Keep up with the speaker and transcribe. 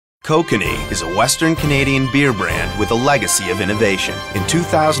Kokanee is a Western Canadian beer brand with a legacy of innovation. In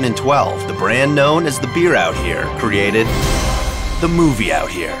 2012, the brand known as the Beer Out Here created the Movie Out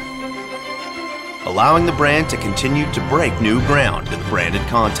Here, allowing the brand to continue to break new ground in branded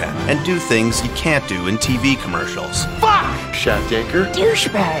content and do things you can't do in TV commercials. Fuck! Shaft anchor.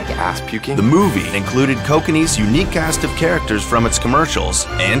 Douchebag. Ass puking. The movie included Kokanee's unique cast of characters from its commercials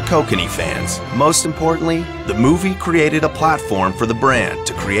and Kokanee fans. Most importantly, the movie created a platform for the brand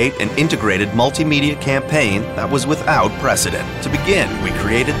to create an integrated multimedia campaign that was without precedent. To begin, we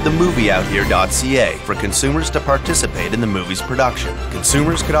created the movieouthere.ca for consumers to participate in the movie's production.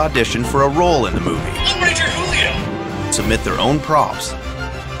 Consumers could audition for a role in the movie, submit their own props,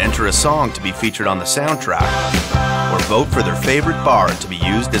 enter a song to be featured on the soundtrack, or vote for their favorite bar to be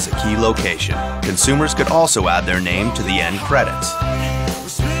used as a key location. Consumers could also add their name to the end credits.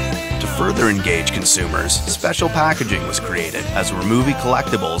 To further engage consumers, special packaging was created, as were movie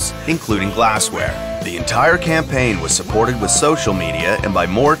collectibles, including glassware. The entire campaign was supported with social media and by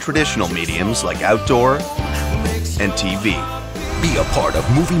more traditional mediums like outdoor and TV. Be a part of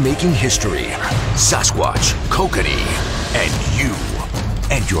movie-making history. Sasquatch, Kokanee, and you,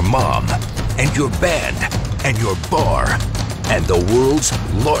 and your mom, and your band, and your bar, and the world's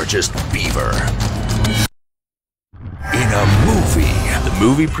largest beaver. In a movie. The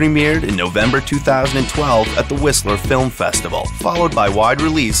movie premiered in November 2012 at the Whistler Film Festival, followed by wide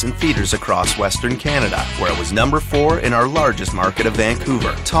release in theaters across Western Canada, where it was #4 in our largest market of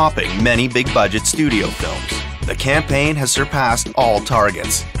Vancouver, topping many big-budget studio films. The campaign has surpassed all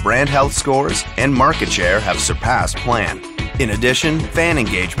targets. Brand health scores and market share have surpassed plan. In addition, fan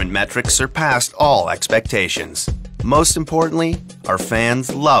engagement metrics surpassed all expectations. Most importantly, our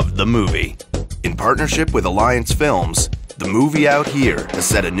fans loved the movie. In partnership with Alliance Films, the Movie Out Here has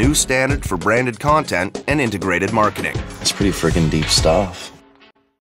set a new standard for branded content and integrated marketing. It's pretty friggin' deep stuff.